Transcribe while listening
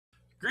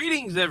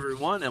Greetings,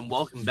 everyone, and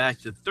welcome back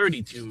to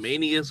 32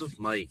 Manias of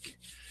Mike.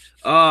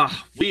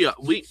 We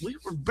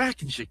were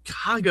back in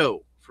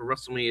Chicago for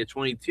WrestleMania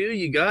 22,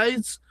 you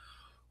guys.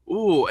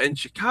 Ooh, and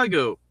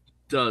Chicago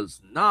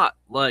does not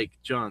like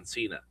John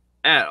Cena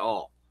at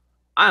all.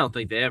 I don't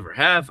think they ever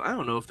have. I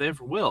don't know if they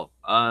ever will.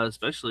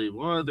 Especially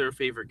one of their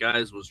favorite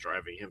guys was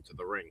driving him to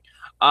the ring.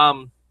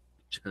 Um,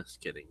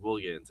 just kidding. We'll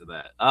get into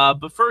that.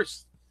 But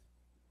first,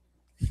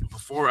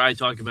 before I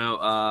talk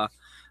about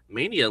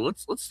Mania,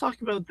 let's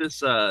talk about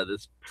this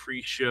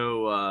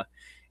pre-show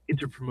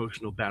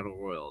interpromotional battle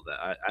royal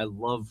that I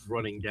love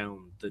running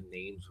down the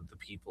names of the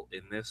people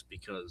in this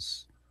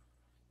because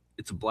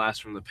it's a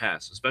blast from the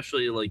past,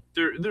 especially like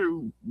they're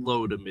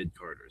low to mid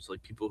carders,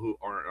 like people who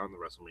aren't on the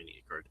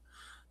WrestleMania card.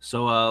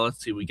 So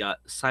let's see, we got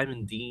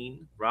Simon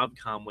Dean, Rob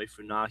Conway,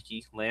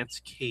 Funaki,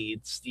 Lance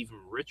Cade, Steven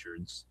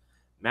Richards,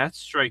 Matt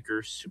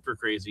Stryker, Super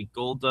Crazy,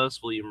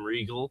 Goldust, William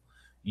Regal,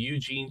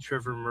 Eugene,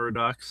 Trevor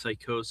Murdoch,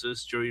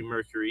 Psychosis, Joey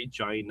Mercury,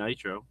 Johnny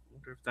Nitro. I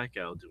wonder if that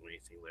guy will do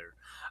anything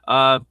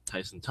there.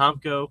 Tyson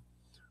Tomko,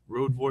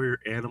 Road Warrior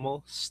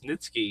Animal,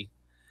 Snitsky,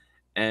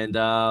 and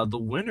the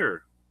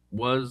winner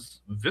was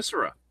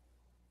Viscera.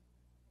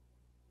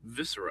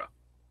 Viscera.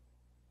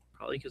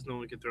 Probably because no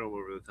one can throw him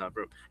over the top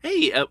rope.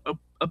 Hey,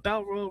 a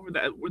battle royal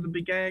where the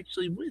big guy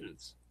actually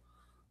wins.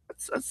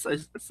 That's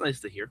nice. That's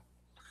nice to hear.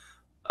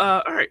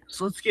 All right,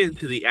 so let's get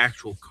into the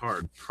actual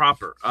card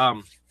proper.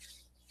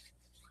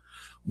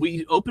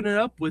 We open it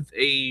up with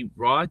a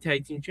Raw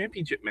Tag Team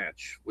Championship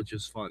match, which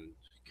is fun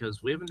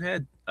because we haven't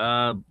had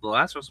the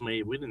last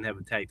WrestleMania we didn't have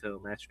a tag title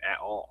match at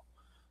all,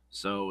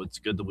 so it's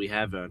good that we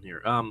have it on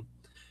here.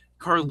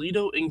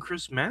 Carlito and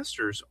Chris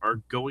Masters are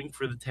going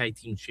for the tag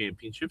team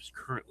championships,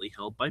 currently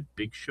held by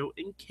Big Show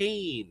and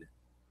Kane.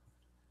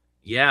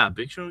 Yeah,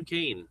 Big Show and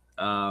Kane.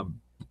 I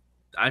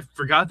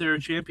forgot they were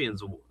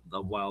champions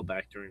a while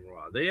back during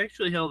Raw. They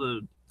actually held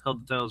the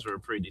titles for a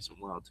pretty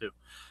decent while too.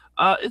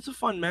 It's a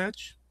fun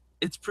match.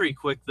 It's pretty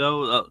quick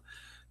though.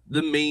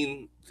 The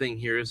main thing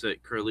here is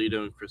that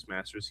Carlito and Chris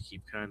Masters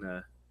keep kind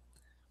of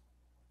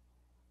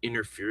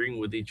interfering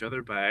with each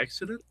other by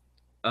accident.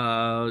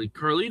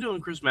 Carlito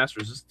and Chris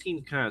Masters, this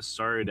team kind of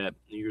started at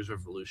New Year's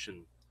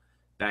Revolution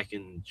back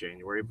in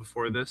January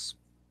before this,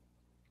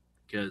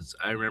 because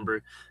I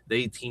remember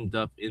they teamed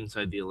up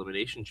inside the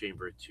Elimination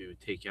Chamber to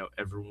take out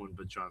everyone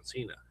but John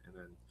Cena, and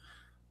then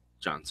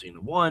John Cena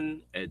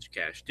won, Edge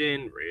cashed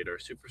in, Radar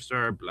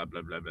Superstar, blah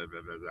blah blah blah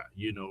blah blah blah.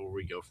 You know where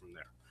we go from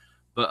there.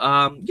 But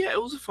yeah, it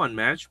was a fun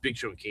match. Big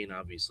Show and Kane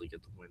obviously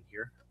get the win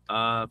here.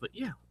 But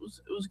yeah,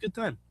 it was a good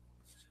time.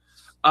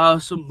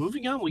 So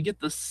moving on, we get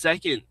the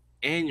second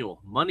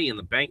annual Money in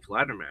the Bank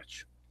ladder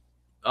match.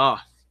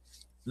 Ah,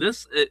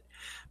 this it,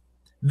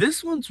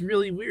 this one's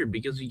really weird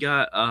because you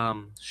got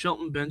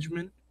Shelton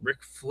Benjamin,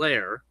 Ric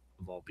Flair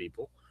of all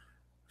people,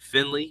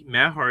 Finley,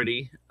 Matt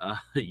Hardy,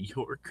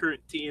 your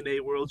current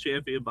TNA World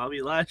Champion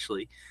Bobby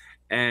Lashley,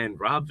 and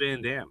Rob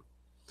Van Dam.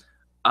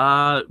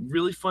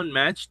 Really fun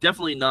match.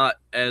 Definitely not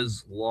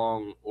as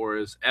long or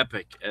as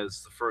epic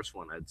as the first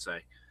one, I'd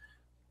say.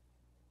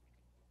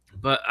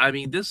 But I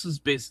mean, this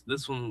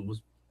one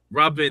was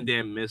Rob Van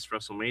Dam missed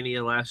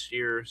WrestleMania last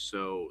year,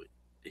 so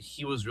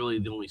he was really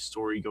the only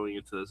story going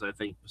into this. I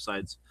think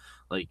besides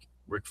like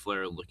Ric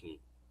Flair looking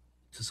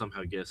to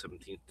somehow get a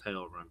 17th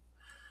title run.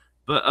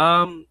 But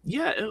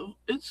yeah,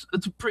 it's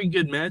a pretty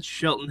good match.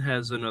 Shelton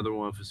has another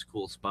one of his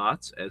cool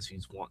spots as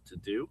he's wont to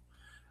do.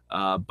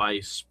 By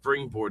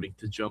springboarding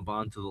to jump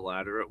onto the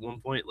ladder at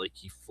one point, like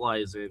he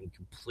flies in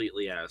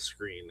completely out of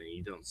screen and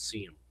you don't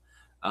see him.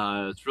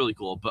 It's really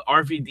cool. But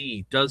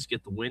RVD does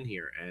get the win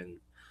here, and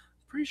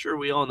pretty sure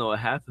we all know what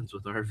happens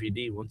with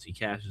RVD once he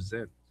cashes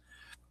in.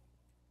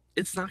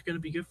 It's not going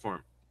to be good for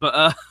him.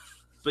 But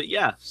but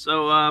yeah.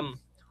 So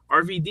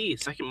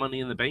RVD second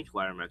Money in the Bank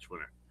ladder match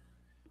winner.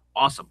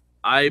 Awesome.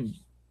 I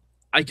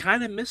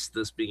kind of miss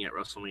this being at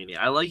WrestleMania.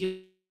 I like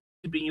it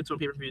being into a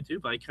pay per view too,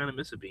 but I kind of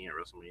miss it being at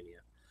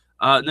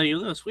WrestleMania. Now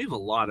you'll notice we have a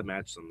lot of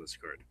matches on this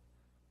card.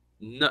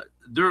 No,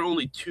 there are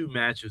only two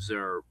matches that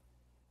are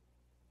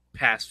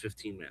past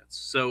 15 minutes.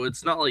 So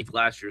it's not like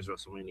last year's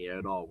WrestleMania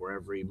at all, where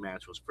every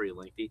match was pretty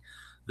lengthy.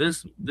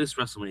 This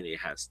WrestleMania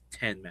has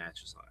 10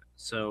 matches on it.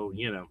 So,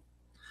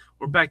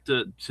 we're back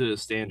to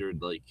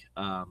standard like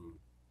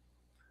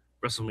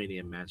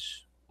WrestleMania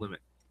match limit.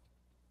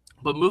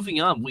 But moving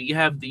on, we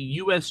have the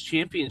US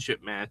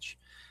Championship match,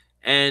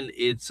 and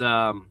it's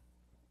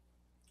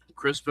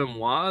Chris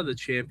Benoit, the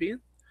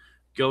champion,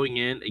 going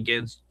in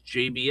against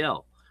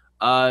JBL.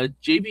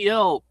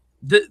 JBL,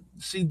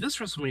 see, this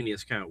WrestleMania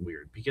is kind of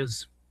weird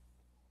because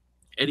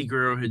Eddie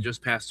Guerrero had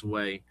just passed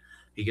away.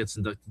 He gets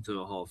inducted to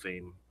the Hall of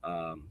Fame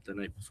the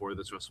night before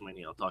this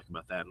WrestleMania. I'll talk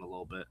about that in a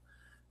little bit.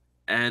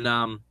 And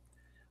a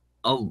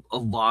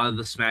lot of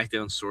the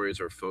SmackDown stories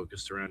are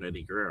focused around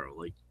Eddie Guerrero.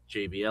 Like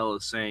JBL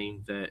is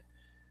saying that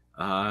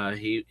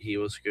he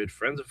was good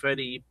friends with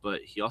Eddie,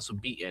 but he also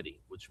beat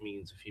Eddie, which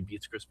means if he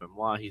beats Chris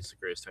Benoit, he's the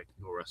greatest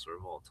technical wrestler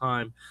of all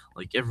time.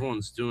 Like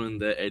everyone's doing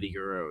the Eddie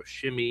Guerrero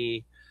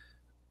shimmy.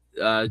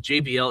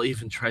 JBL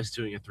even tries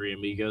doing a Three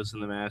Amigos in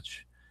the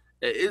match,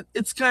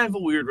 It's kind of a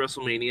weird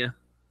WrestleMania.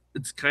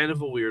 It's kind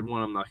of a weird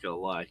one. I'm not gonna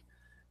lie.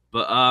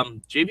 But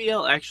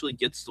JBL actually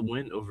gets the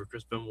win over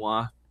Chris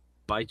Benoit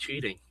by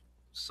cheating.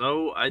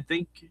 So I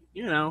think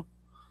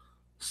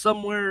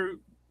somewhere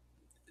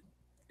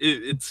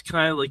it's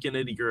kind of like an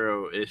Eddie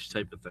Guerrero ish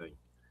type of thing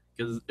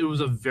because it was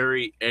a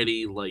very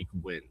Eddie like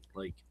win,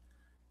 like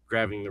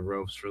grabbing the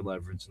ropes for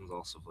leverage and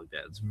all stuff like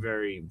that. It's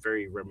very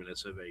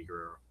reminiscent of Eddie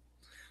Guerrero.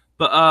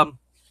 But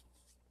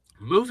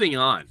moving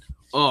on.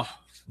 Oh,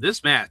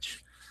 this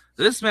match,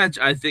 this match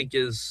I think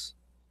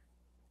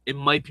it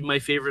might be my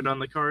favorite on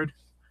the card.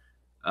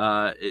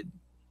 It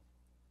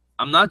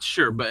I'm not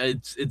sure, but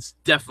it's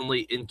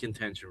definitely in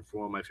contention for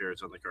one of my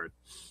favorites on the card.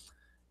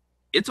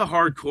 It's a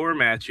hardcore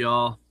match,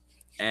 y'all.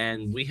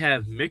 And we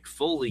have Mick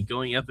Foley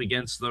going up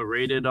against the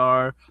rated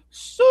R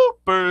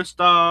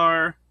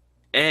superstar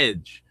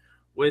Edge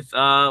with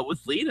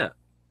Lita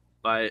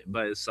by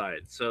his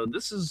side. So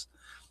this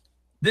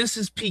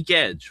is peak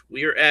Edge.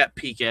 We are at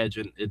peak Edge,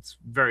 and it's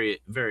very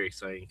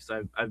exciting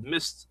because I've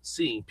missed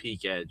seeing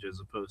peak Edge as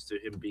opposed to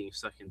him being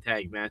stuck in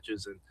tag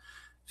matches and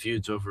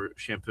feuds over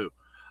shampoo.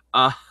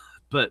 Uh,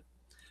 but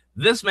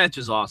this match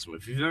is awesome.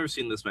 If you've never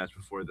seen this match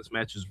before, this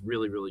match is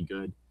really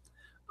good.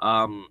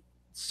 Um,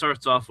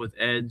 Starts off with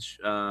Edge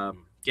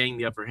getting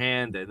the upper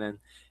hand, and then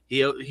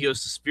he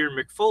goes to spear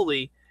Mick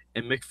Foley,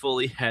 and Mick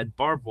Foley had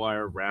barbed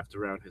wire wrapped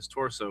around his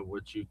torso,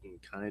 which you can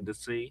kind of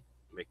see.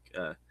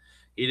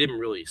 He didn't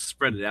really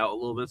spread it out a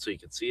little bit so you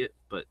could see it,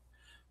 but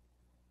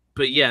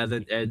yeah,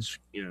 then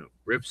Edge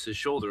rips his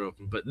shoulder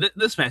open. But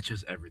this match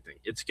has everything.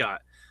 It's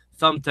got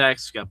thumbtacks,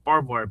 it's got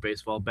barbed wire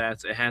baseball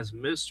bats. It has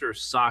Mr.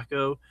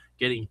 Sacco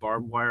getting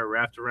barbed wire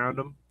wrapped around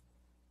him.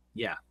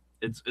 Yeah,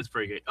 it's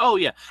pretty great. Oh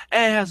yeah,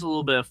 and it has a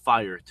little bit of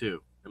fire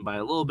too. And by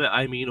a little bit,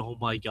 I mean, oh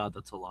my god,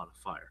 that's a lot of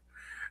fire.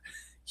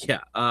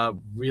 Yeah,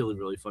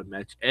 really fun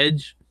match.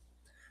 Edge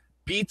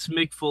beats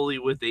Mick Foley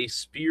with a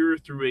spear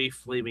through a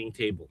flaming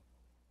table.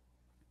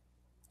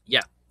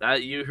 Yeah,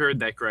 that you heard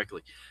that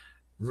correctly.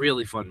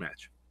 Really fun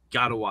match.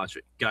 Gotta watch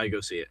it. Gotta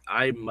go see it.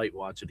 I might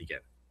watch it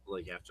again,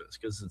 like after this,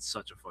 because it's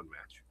such a fun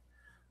match.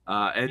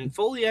 And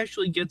Foley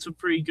actually gets a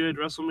pretty good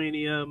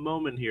WrestleMania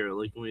moment here,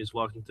 like when he's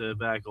walking to the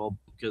back, all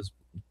because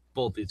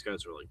both these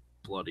guys are like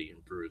bloody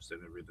and bruised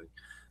and everything.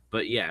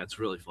 But yeah, it's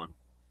really fun.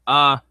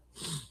 Uh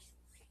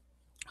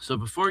so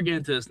before we get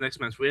into this next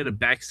match, we had a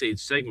backstage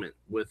segment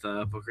with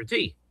Booker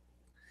T.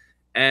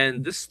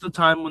 And this is the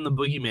time when the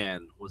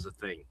Boogeyman was a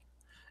thing.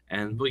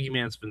 And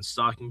Boogeyman's been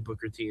stalking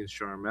Booker T and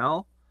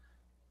Sharmell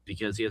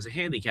because he has a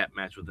handicap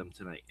match with them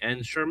tonight.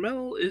 And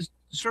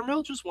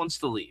Sharmell just wants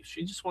to leave.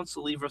 She just wants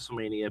to leave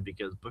WrestleMania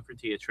because Booker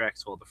T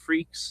attracts all the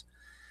freaks.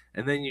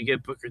 And then you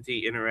get Booker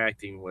T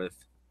interacting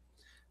with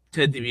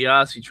Ted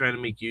DiBiase trying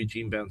to make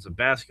Eugene bounce a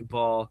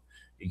basketball.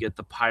 You get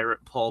the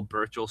pirate Paul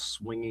Burchill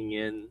swinging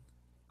in.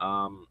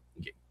 You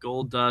get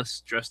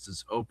Goldust dressed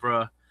as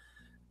Oprah.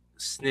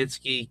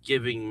 Snitsky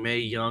giving Mae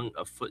Young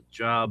a foot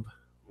job.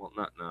 Well,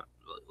 not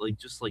like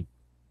just like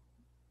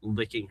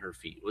licking her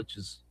feet, which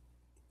is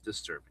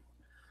disturbing.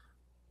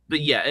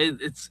 But yeah,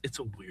 it's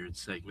a weird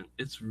segment.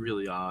 It's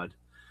really odd.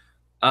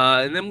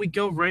 And then we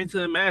go right into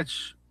the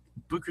match.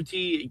 Booker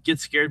T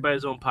gets scared by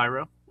his own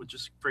pyro, which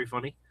is pretty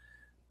funny.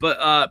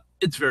 But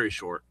it's very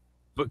short.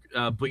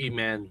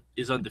 Boogeyman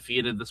is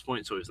undefeated at this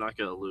point, so he's not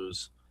going to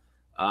lose.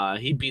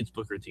 He beats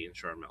Booker T and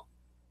Sharmell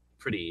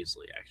pretty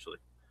easily, actually.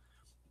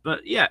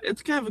 But yeah,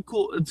 it's kind of a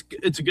cool.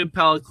 It's a good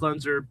palate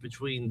cleanser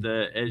between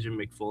the Edge and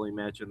Mick Foley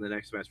match and the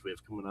next match we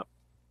have coming up.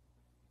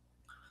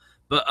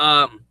 But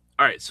all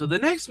right. So the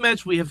next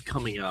match we have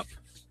coming up,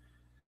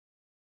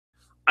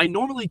 I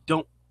normally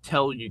don't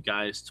tell you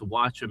guys to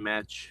watch a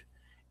match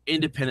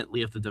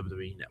independently of the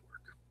WWE Network.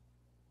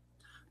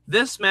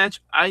 This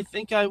match, I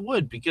think I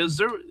would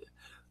because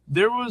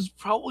there was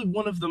probably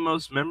one of the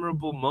most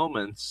memorable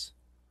moments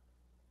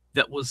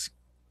that's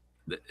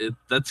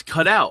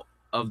cut out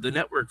of the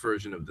network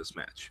version of this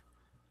match.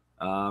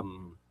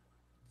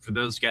 For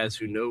those guys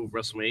who know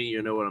WrestleMania,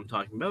 you know what I'm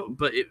talking about.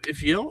 But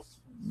if you don't,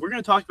 we're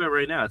going to talk about it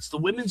right now. It's the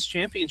Women's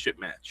Championship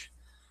match.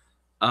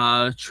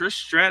 Trish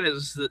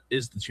Stratus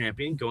is the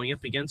champion going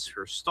up against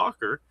her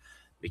stalker,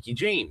 Mickie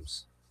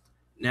James.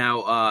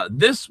 Now,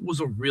 this was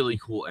a really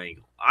cool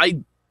angle.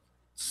 I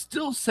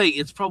still say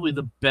it's probably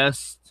the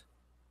best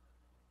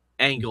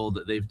angle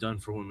that they've done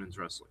for women's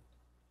wrestling.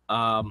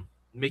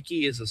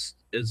 Mickie is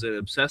an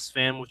obsessed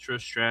fan with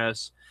Trish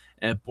Stratus,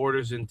 and it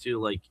borders into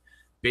like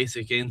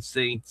Basic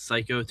Instinct,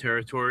 Psycho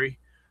territory,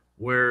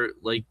 where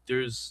like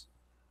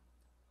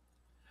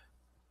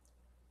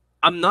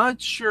I'm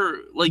not sure.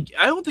 Like,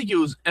 I don't think it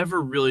was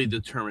ever really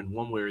determined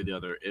one way or the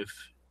other if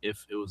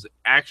it was an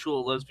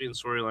actual lesbian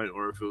storyline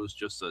or if it was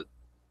just a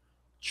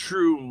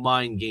true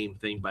mind game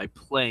thing by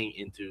playing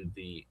into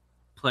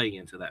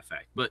that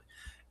fact. But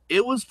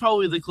it was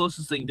probably the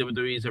closest thing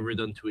WWE has ever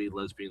done to a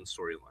lesbian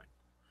storyline,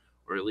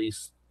 or at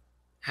least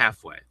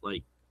halfway.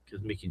 Like,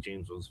 because Mickie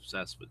James was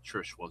obsessed, but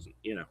Trish wasn't.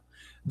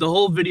 The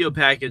whole video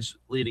package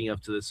leading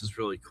up to this is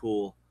really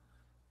cool,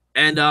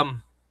 and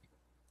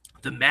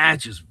the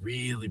match is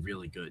really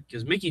good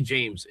because Mickie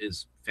James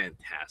is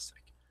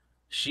fantastic.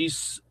 She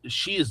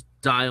is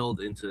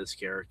dialed into this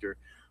character.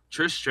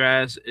 Trish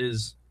Stratus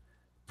is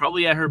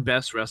probably at her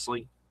best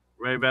wrestling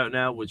right about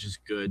now, which is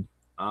good.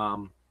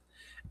 Um,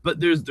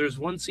 but there's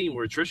one scene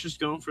where Trish is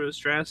going for the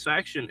Stratus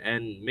faction,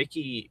 and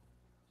Mickie,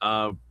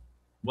 uh,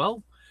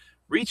 well,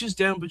 reaches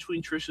down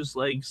between Trish's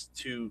legs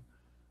to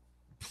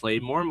play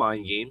more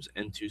mind games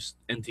and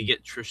to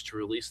get Trish to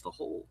release the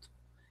hold,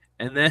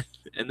 and then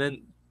and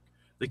then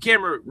the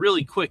camera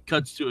really quick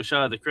cuts to a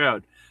shot of the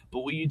crowd. But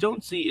what you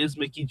don't see is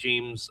Mickie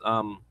James,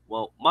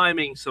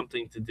 miming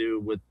something to do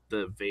with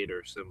the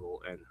Vader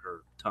symbol and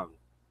her tongue.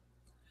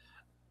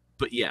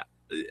 But yeah,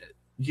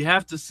 you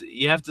have to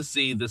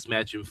see this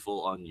match in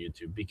full on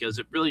YouTube because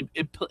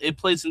it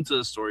plays into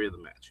the story of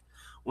the match.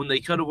 When they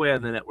cut away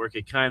on the network,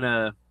 it kind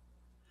of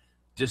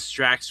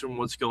distracts from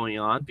what's going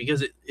on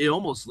because it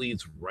almost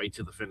leads right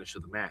to the finish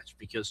of the match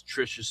because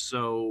Trish is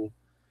so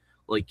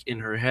like in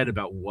her head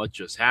about what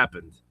just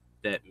happened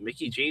that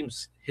Mickie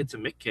James hits a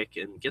mick kick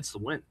and gets the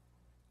win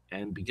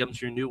and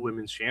becomes your new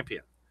women's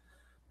champion.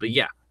 But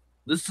yeah,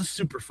 this is a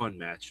super fun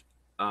match.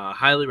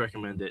 Highly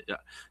recommend it.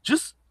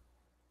 Just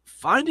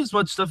find as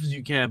much stuff as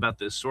you can about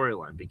this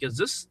storyline because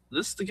this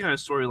is the kind of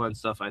storyline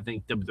stuff I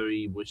think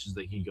WWE wishes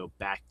they could go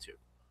back to.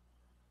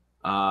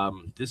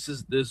 This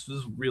was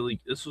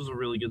a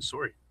really good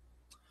story.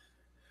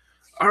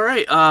 All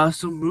right,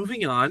 so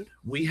moving on,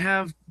 we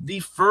have the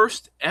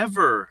first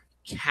ever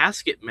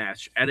casket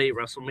match at a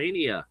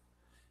WrestleMania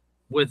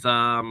with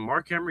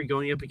Mark Henry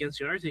going up against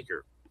the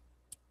Undertaker.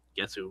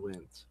 Guess who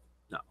wins?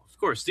 No, of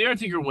course the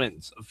Undertaker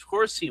wins. Of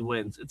course he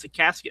wins. It's a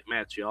casket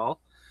match,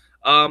 y'all.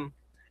 Um,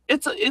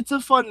 it's a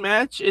fun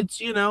match.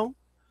 It's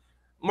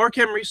Mark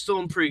Henry's still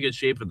in pretty good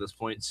shape at this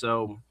point,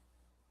 so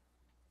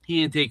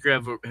he and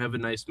Taker have a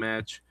nice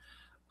match.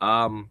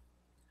 Um,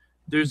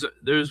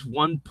 there's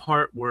one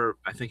part where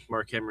I think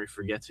Mark Henry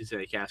forgets he's in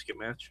a casket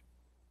match,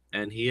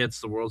 and he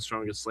hits the world's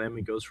strongest slam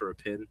and goes for a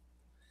pin,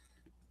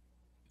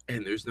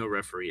 and there's no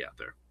referee out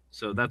there,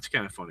 so that's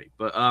kind of funny.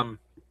 But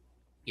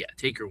yeah,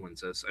 Taker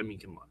wins this. I mean,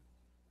 come on,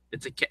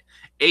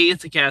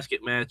 it's a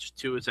casket match.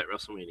 Two, it's at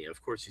WrestleMania.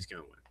 Of course, he's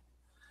gonna win.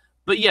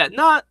 But yeah,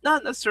 not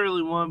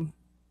necessarily one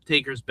of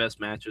Taker's best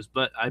matches,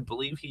 but I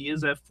believe he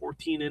is at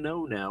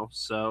 14-0 now.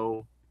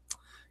 So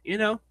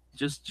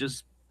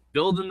just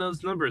building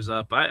those numbers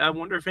up. I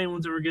wonder if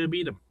anyone's ever gonna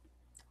beat him.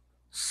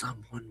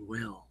 Someone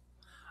will.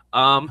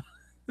 Um,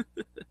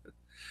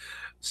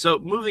 so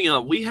moving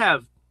on, we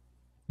have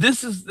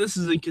this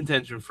is in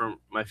contention for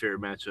my favorite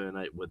match of the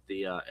night with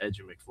the Edge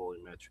and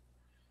McFoley match.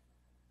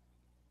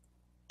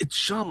 It's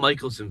Shawn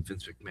Michaels and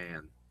Vince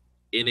McMahon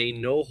in a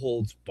no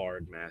holds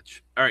barred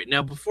match. All right,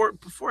 now before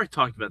I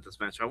talk about this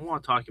match, I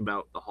want to talk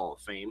about the Hall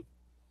of Fame.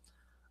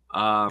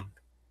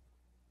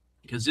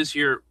 Because this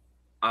year,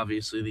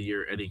 obviously the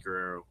year Eddie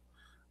Guerrero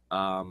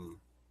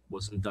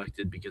was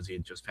inducted because he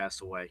had just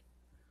passed away,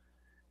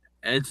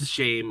 and it's a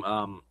shame.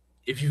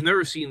 If you've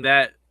never seen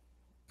that,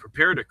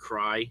 prepare to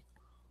cry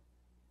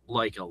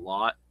like a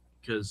lot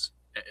because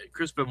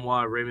Chris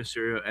Benoit, Rey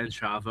Mysterio, and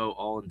Chavo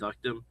all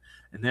induct him,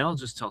 and they all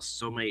just tell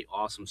so many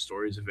awesome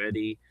stories of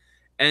Eddie.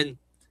 And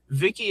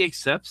Vicky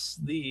accepts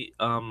the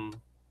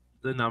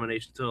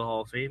nomination to the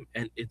Hall of Fame,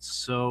 and it's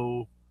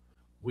so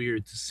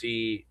weird to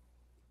see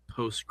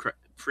post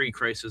pre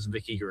crisis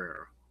Vicky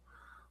Guerrero.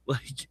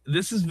 Like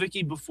this is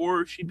Vicky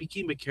before she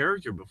became a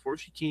character, before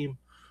she became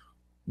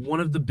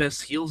one of the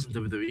best heels in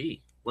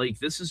WWE. Like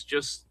this is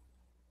just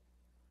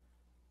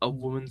a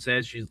woman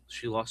said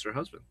she lost her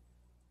husband,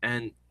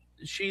 and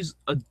she's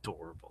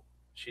adorable.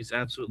 She's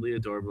absolutely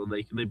adorable.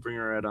 They bring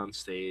her out on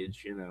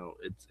stage.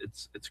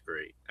 It's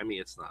great. I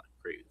mean, it's not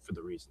great for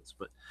the reasons,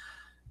 but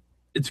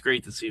it's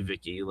great to see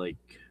Vicky like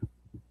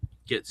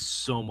get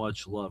so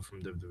much love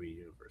from the WWE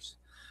universe.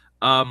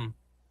 Um,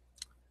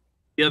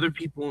 the other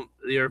people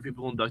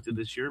inducted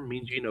this year.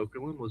 Mean Gene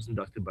Okerlund was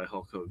inducted by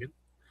Hulk Hogan.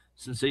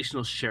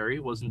 Sensational Sherry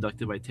was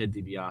inducted by Ted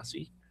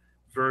DiBiase.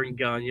 Vern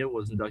Gagne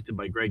was inducted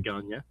by Greg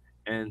Gagne,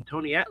 and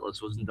Tony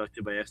Atlas was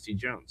inducted by S.T.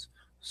 Jones.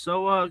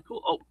 So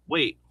cool. Oh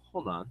wait,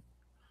 hold on.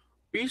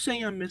 Are you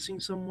saying I'm missing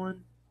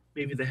someone?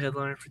 Maybe the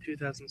headliner for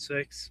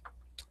 2006.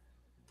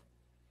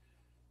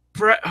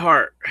 Bret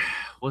Hart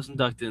was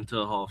inducted into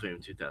the Hall of Fame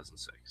in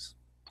 2006.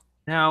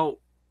 Now,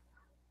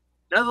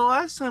 now the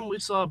last time we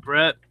saw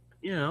Bret,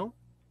 you know,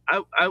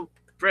 I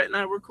Bret and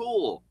I were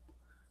cool.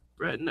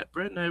 Brett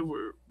and I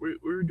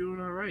were doing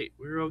all right.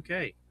 We were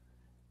okay.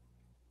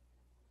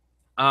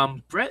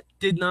 Brett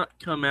did not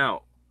come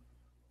out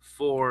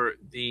for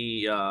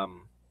the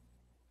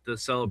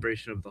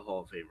celebration of the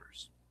Hall of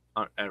Famers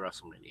at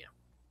WrestleMania.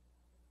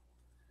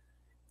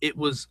 It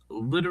was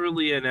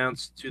literally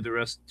announced to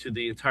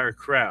the entire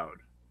crowd,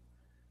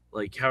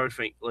 like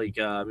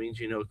Mean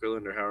Gene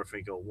Okerlund or Howard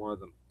Finkel, one of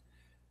them.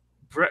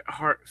 Bret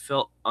Hart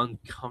felt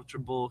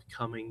uncomfortable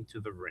coming to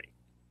the ring.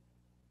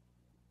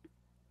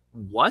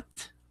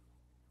 What?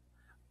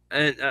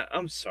 And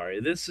I'm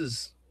sorry. This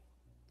is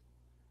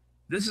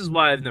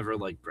why I've never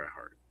liked Bret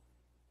Hart.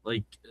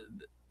 Like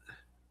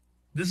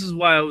this is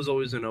why I was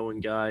always an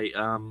Owen guy.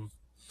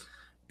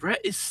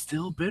 Bret is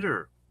still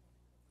bitter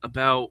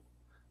about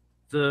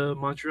the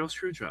Montreal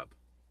Screwjob.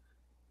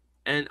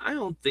 And I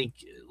don't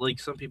think, like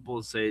some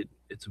people say,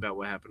 it's about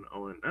what happened to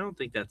Owen. I don't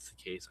think that's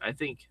the case. I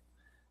think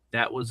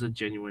that was a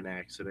genuine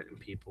accident, and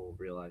people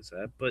realize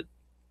that. But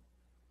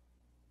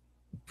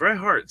Bret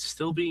Hart,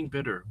 still being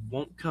bitter,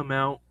 won't come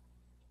out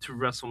to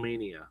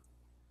WrestleMania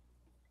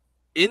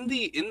in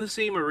the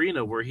same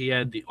arena where he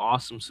had the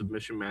awesome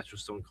submission match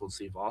with Stone Cold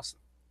Steve Austin.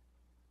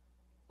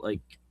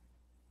 Like,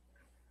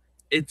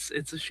 it's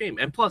a shame.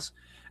 And plus,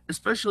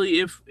 especially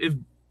if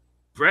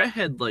Bret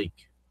had like,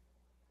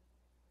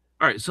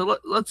 all right, so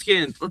let's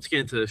get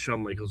into the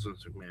Shawn Michaels and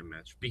McMahon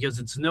match, because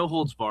it's no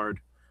holds barred.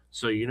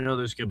 So you know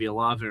there's gonna be a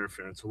lot of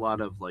interference, a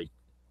lot of like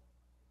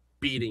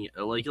beating,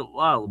 like a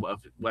lot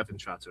of weapon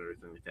shots and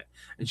everything like that.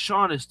 And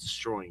Shawn is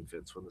destroying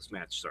Vince when this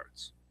match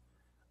starts.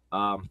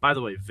 By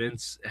the way,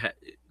 Vince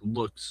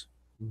looks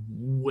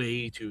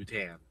way too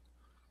tan,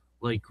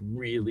 like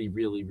really,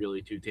 really,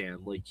 really too tan.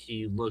 Like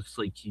he looks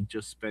like he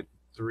just spent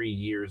 3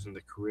 years in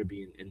the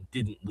Caribbean and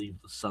didn't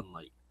leave the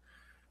sunlight.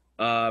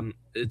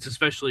 It's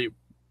especially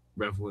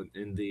relevant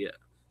in the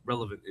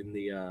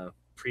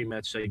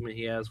pre-match segment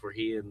he has where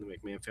he and the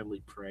McMahon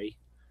family pray.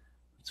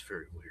 It's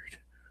very weird.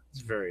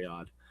 It's very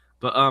odd.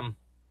 But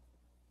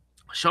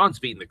Sean's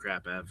beating the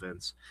crap out of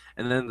Vince,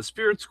 and then the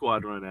Spirit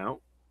Squad run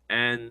out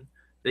and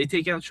they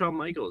take out Shawn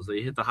Michaels.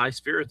 They hit the high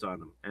spirits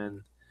on him,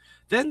 and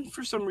then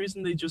for some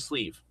reason they just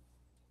leave.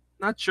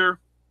 Not sure,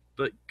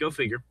 but go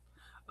figure.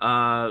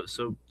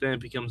 So then it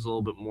becomes a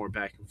little bit more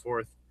back and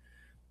forth.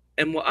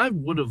 And what I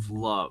would have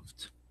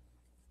loved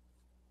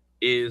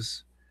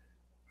is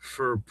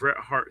for Bret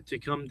Hart to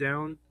come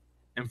down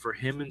and for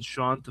him and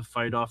Shawn to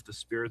fight off the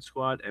Spirit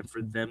Squad and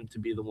for them to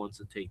be the ones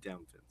to take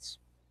down Vince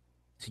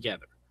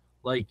together.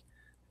 Like,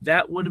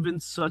 that would have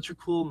been such a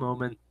cool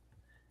moment.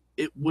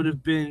 It would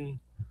have been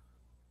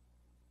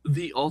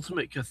the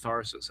ultimate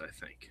catharsis, I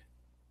think.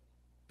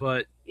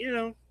 But,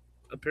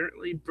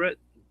 apparently Bret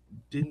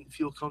didn't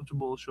feel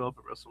comfortable to show up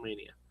at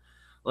WrestleMania.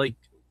 Like,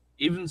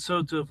 even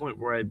so, to the point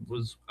where I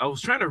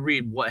was trying to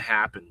read what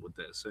happened with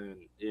this, and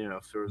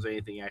if there was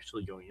anything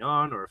actually going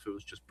on or if it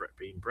was just Bret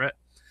being Bret.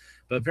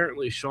 But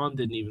apparently Shawn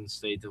didn't even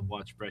stay to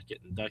watch Bret get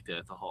inducted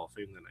at the Hall of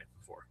Fame the night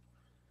before.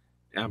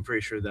 And I'm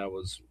pretty sure that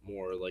was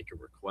more like a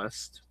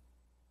request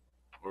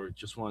or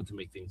just wanted to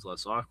make things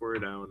less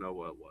awkward. I don't know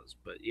what it was,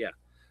 but yeah.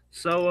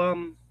 So a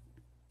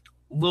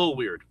little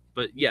weird,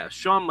 but yeah,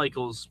 Shawn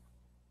Michaels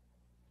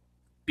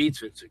beats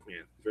Vince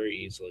McMahon very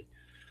easily.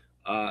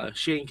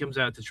 Shane comes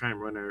out to try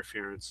and run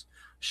interference.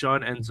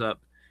 Shawn ends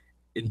up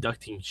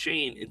inducting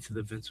Shane into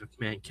the Vince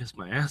McMahon Kiss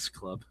My Ass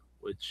Club,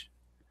 which,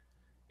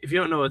 if you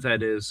don't know what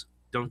that is,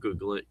 don't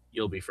Google it.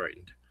 You'll be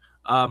frightened.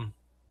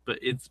 But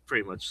it's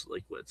pretty much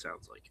like what it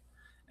sounds like.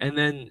 And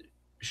then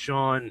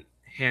Shawn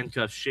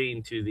handcuffs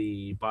Shane to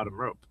the bottom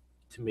rope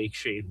to make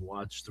Shane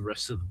watch the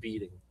rest of the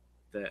beating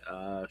that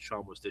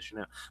Shawn was dishing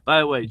out. By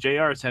the way,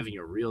 JR is having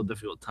a real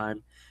difficult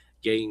time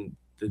getting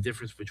the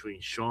difference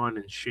between Shawn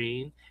and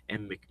Shane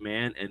and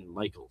McMahon and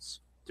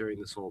Michaels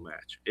during this whole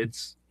match.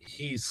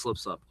 He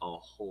slips up a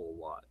whole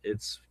lot.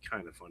 It's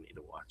kind of funny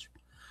to watch.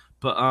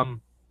 But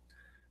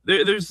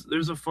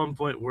there's a fun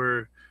point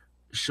where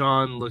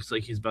Shawn looks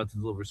like he's about to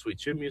deliver Sweet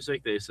Chin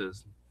music. They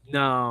says,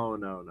 no,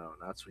 no, no,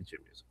 not Sweet Chin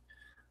music.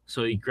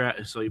 So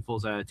he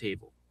pulls out a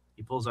table.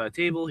 He pulls out a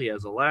table. He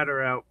has a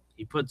ladder out.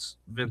 He puts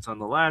Vince on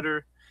the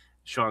ladder.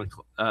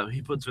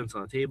 He puts Vince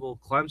on the table,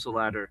 climbs the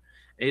ladder,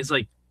 and he's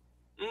like,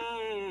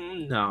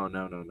 no,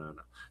 no, no, no,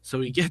 no.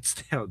 So he gets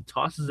down,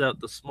 tosses out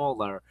the small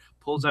ladder,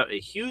 pulls out a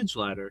huge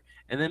ladder,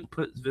 and then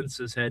puts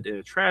Vince's head in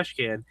a trash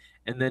can,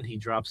 and then he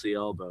drops the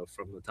elbow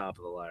from the top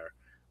of the ladder.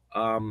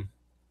 Um,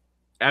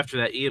 After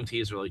that,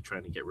 EMTs are like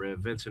trying to get rid of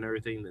Vince and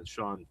everything. Then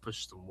Shawn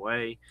pushes them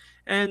away,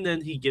 and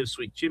then he gives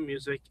Sweet Chin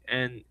music,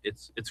 and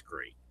it's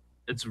great.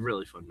 It's a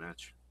really fun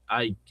match.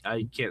 I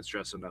can't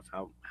stress enough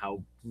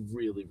how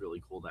really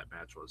really cool that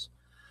match was.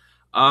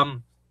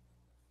 Um,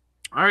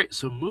 all right,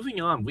 so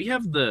moving on, we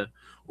have the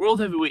World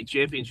Heavyweight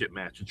Championship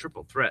match, a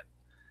triple threat.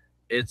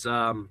 It's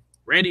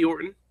Randy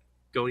Orton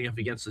going up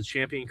against the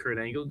champion Kurt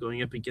Angle,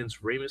 going up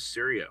against Rey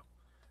Mysterio.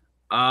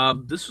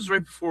 This was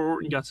right before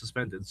Orton got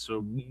suspended,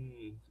 so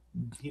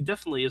he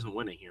definitely isn't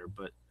winning here.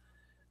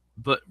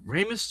 But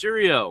Rey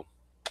Mysterio,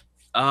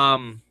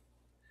 um,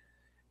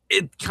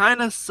 it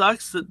kind of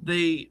sucks that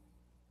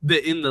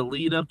in the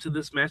lead up to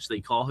this match they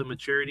call him a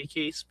charity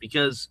case,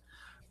 because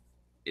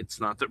it's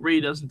not that Rey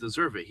doesn't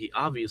deserve it. He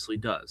obviously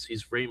does.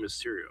 He's Rey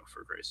Mysterio,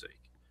 for Christ's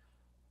sake.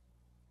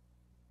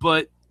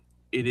 But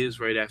it is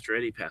right after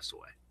Eddie passed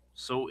away,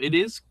 so it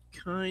is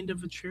kind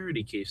of a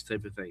charity case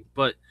type of thing.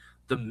 But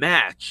the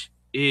match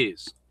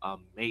is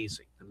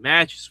amazing. The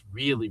match is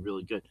really,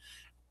 really good.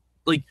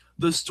 Like,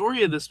 the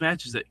story of this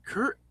match is that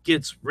Kurt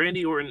gets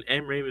Randy Orton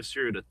and Rey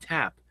Mysterio to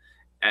tap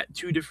at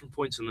two different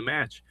points in the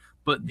match,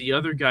 but the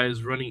other guy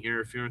is running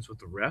interference with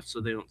the ref,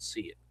 so they don't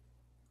see it.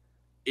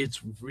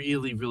 It's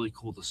really, really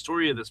cool. The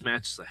story of this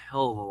match is a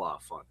hell of a lot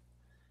of fun.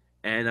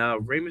 And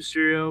Rey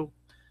Mysterio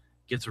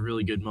gets a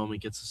really good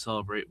moment, gets to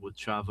celebrate with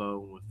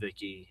Chavo and with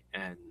Vicky,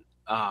 and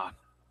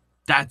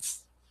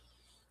that's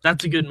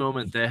That's a good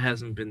moment that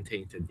hasn't been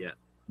tainted yet,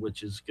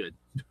 which is good.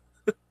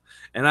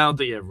 And I don't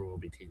think it ever will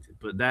be tainted,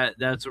 but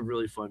that's a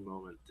really fun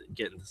moment,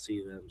 getting to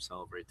see them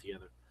celebrate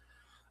together.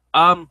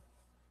 Um,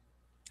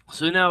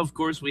 so now, of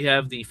course, we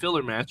have the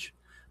filler match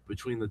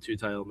between the two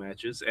title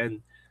matches,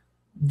 and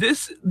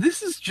this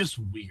is just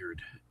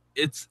weird.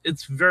 It's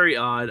very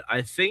odd.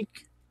 I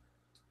think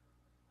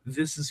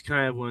this is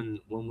kind of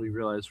when we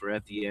realize we're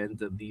at the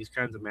end of these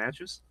kinds of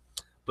matches.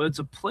 But it's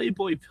a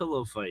Playboy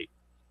pillow fight.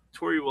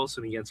 Tori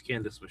Wilson against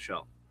Candice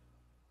Michelle.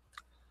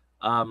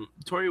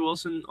 Tori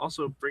Wilson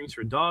also brings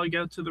her dog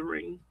out to the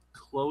ring,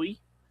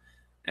 Chloe,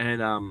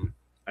 and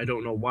I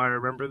don't know why I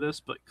remember this,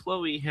 but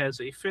Chloe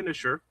has a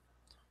finisher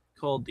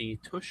called the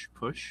Tush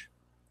Push,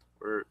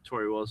 where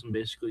Tori Wilson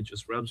basically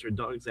just rubs her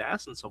dog's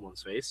ass in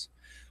someone's face,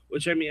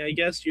 which, I mean, I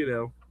guess,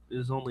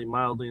 is only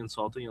mildly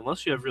insulting.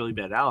 Unless you have really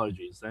bad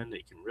allergies, then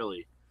it can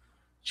really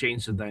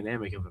change the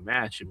dynamic of a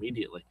match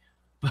immediately.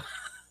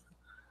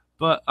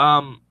 But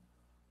I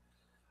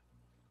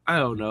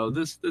don't know.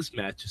 This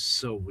match is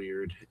so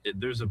weird.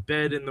 There's a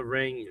bed in the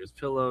ring. There's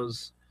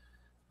pillows.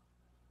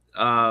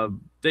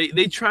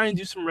 They try and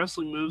do some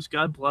wrestling moves.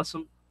 God bless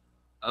them.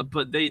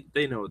 But they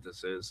know what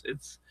this is.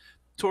 It's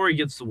Tori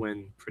gets the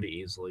win pretty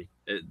easily.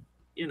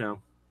 You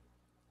know,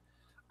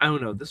 I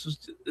don't know. This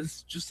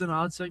is just an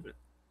odd segment.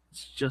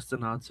 It's just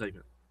an odd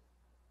segment.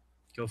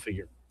 Go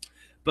figure.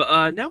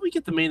 But now we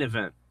get the main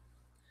event.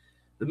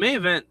 The main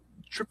event,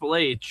 Triple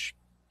H,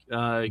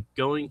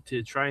 going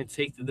to try and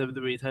take the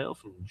WWE title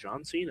from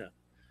John Cena.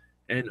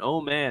 And oh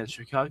man,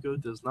 Chicago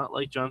does not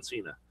like John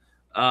Cena.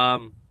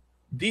 Um,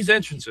 these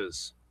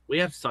entrances, we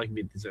have to talk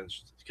about these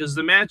entrances because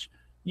the match,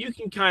 you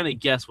can kind of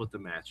guess what the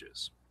match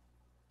is.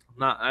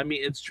 Not, I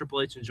mean, it's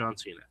Triple H and John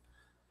Cena.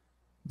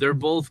 They're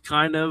both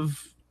kind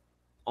of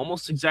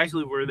almost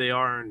exactly where they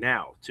are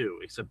now too,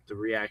 except the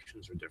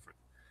reactions are different.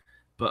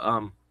 But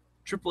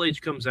Triple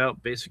H comes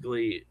out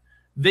basically.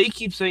 They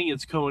keep saying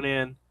it's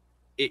Conan.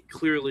 It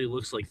clearly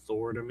looks like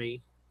Thor to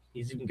me.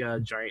 He's even got a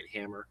giant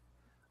hammer.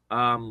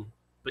 Um,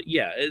 but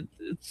yeah,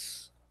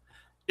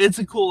 it's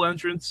a cool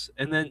entrance.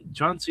 And then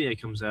John Cena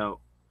comes out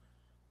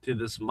to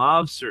this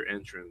mobster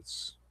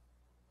entrance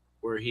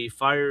where he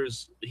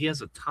fires. He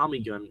has a Tommy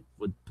gun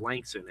with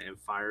blanks in it and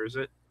fires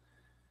it.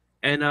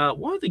 And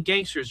one of the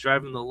gangsters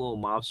driving the little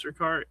mobster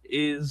car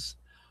is,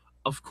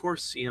 of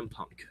course, CM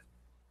Punk.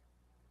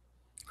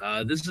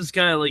 This is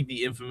kind of like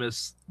the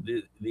infamous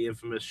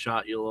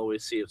shot you'll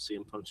always see of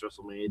CM Punk's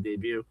WrestleMania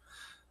debut.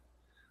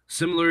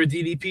 Similar to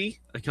DDP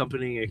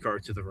accompanying a car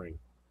to the ring.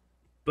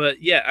 But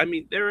yeah, I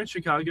mean, they're in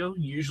Chicago.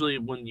 Usually,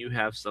 when you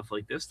have stuff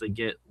like this, they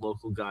get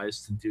local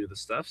guys to do the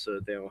stuff so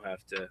that they don't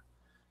have to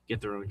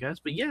get their own guys.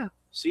 But yeah,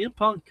 CM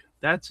Punk,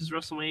 that's his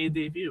WrestleMania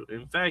debut.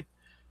 In fact,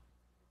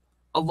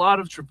 a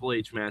lot of Triple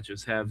H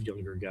matches have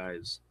younger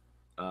guys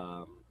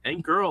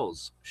and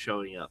girls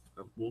showing up.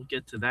 We'll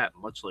get to that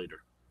much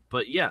later.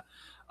 But yeah,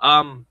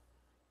 um,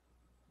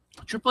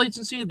 Triple H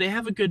and Cena, they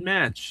have a good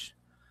match.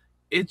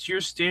 It's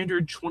your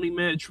standard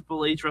 20-minute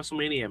Triple H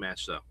WrestleMania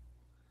match, though.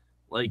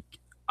 Like,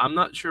 I'm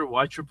not sure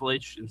why Triple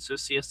H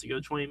insists he has to go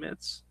 20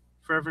 minutes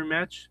for every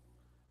match.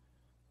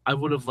 I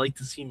would have liked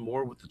to see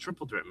more with the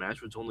triple threat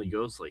match, which only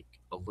goes like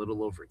a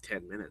little over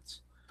 10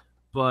 minutes.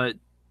 But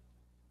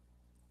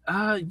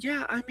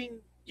yeah, I mean,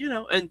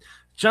 and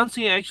John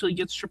Cena actually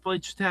gets Triple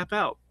H to tap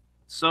out.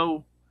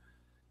 So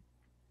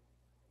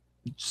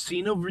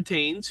Cena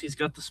retains. He's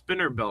got the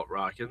spinner belt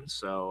rocking.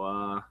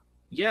 So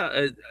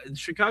yeah,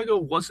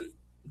 Chicago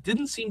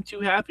didn't seem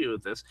too happy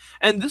with this.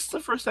 And this is the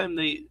first time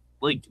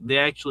they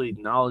actually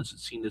acknowledge that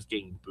Cena's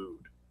getting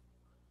booed,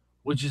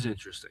 which is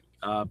interesting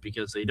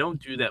because they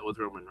don't do that with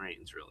Roman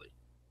Reigns really.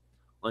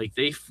 Like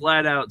they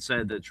flat out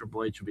said that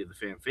Triple H would be the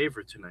fan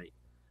favorite tonight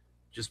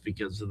just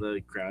because of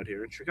the crowd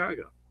here in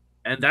Chicago.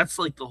 And that's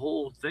like the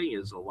whole thing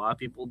is a lot of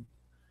people.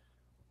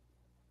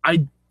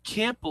 I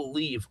can't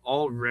believe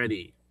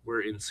already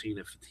we're in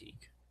Cena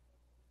fatigue.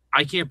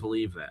 I can't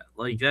believe that.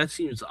 Like that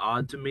seems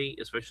odd to me,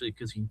 especially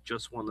because he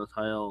just won the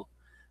title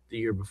the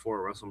year before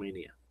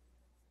WrestleMania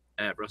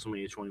at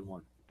WrestleMania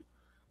 21.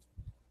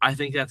 I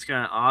think that's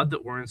kind of odd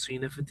that we're in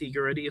Cena fatigue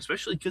already,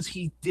 especially because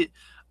he did.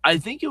 I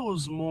think it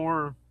was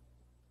more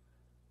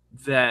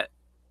that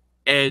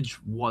Edge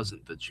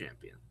wasn't the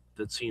champion,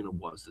 that Cena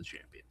was the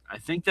champion. I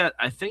think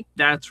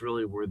that's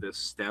really where this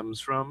stems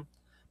from,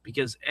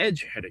 because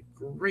Edge had a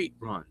great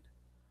run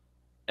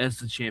as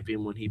the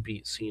champion when he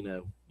beat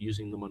Cena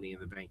using the Money in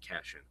the Bank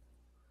cash in.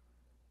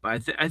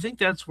 But I think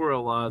that's where a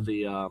lot of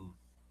the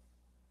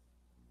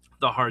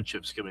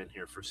hardships come in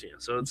here for Cena.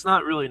 So it's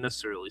not really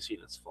necessarily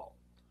Cena's fault.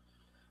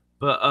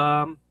 But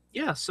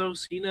yeah, so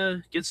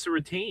Cena gets to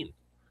retain.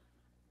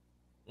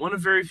 One of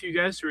very few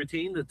guys to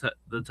retain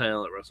the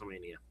title at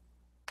WrestleMania.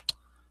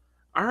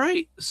 All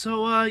right,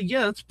 so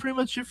yeah, that's pretty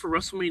much it for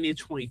WrestleMania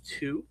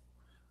 22.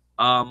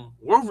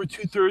 We're over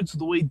 2/3 of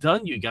the way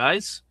done, you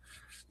guys.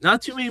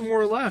 Not too many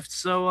more left.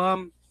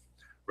 So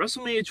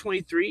WrestleMania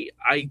 23,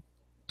 I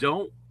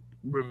don't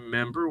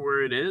remember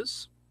where it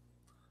is.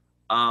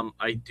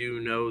 I do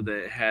know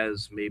that it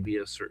has maybe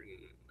a certain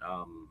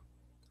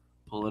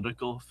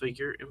political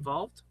figure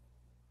involved,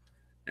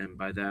 and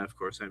by that, of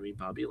course, I mean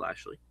Bobby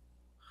Lashley.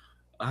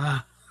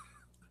 Uh,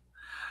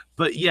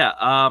 but yeah,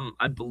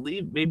 I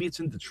believe maybe it's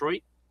in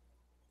Detroit.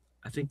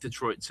 I think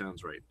Detroit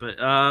sounds right,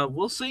 but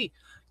we'll see.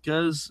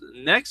 Because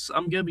next,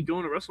 I'm gonna be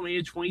going to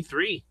WrestleMania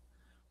 23.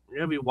 We're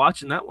gonna be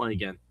watching that one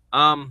again.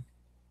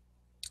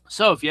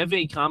 So if you have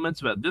any comments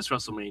about this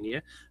WrestleMania,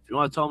 if you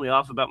want to tell me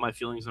off about my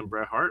feelings on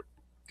Bret Hart,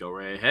 go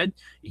right ahead.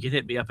 You can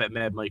hit me up at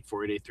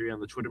MadMike4883 on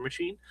the Twitter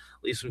machine.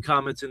 Leave some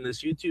comments in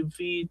this YouTube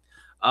feed.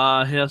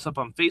 Hit us up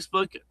on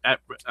Facebook at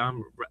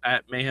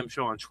Mayhem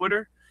Show on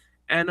Twitter,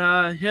 and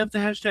hit up the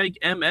hashtag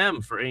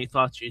MM for any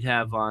thoughts you'd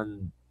have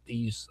on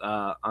these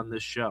on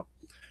this show.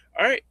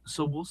 All right,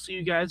 so we'll see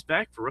you guys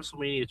back for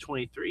WrestleMania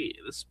 23.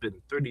 This has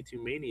been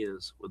 32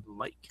 Manias with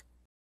Mike.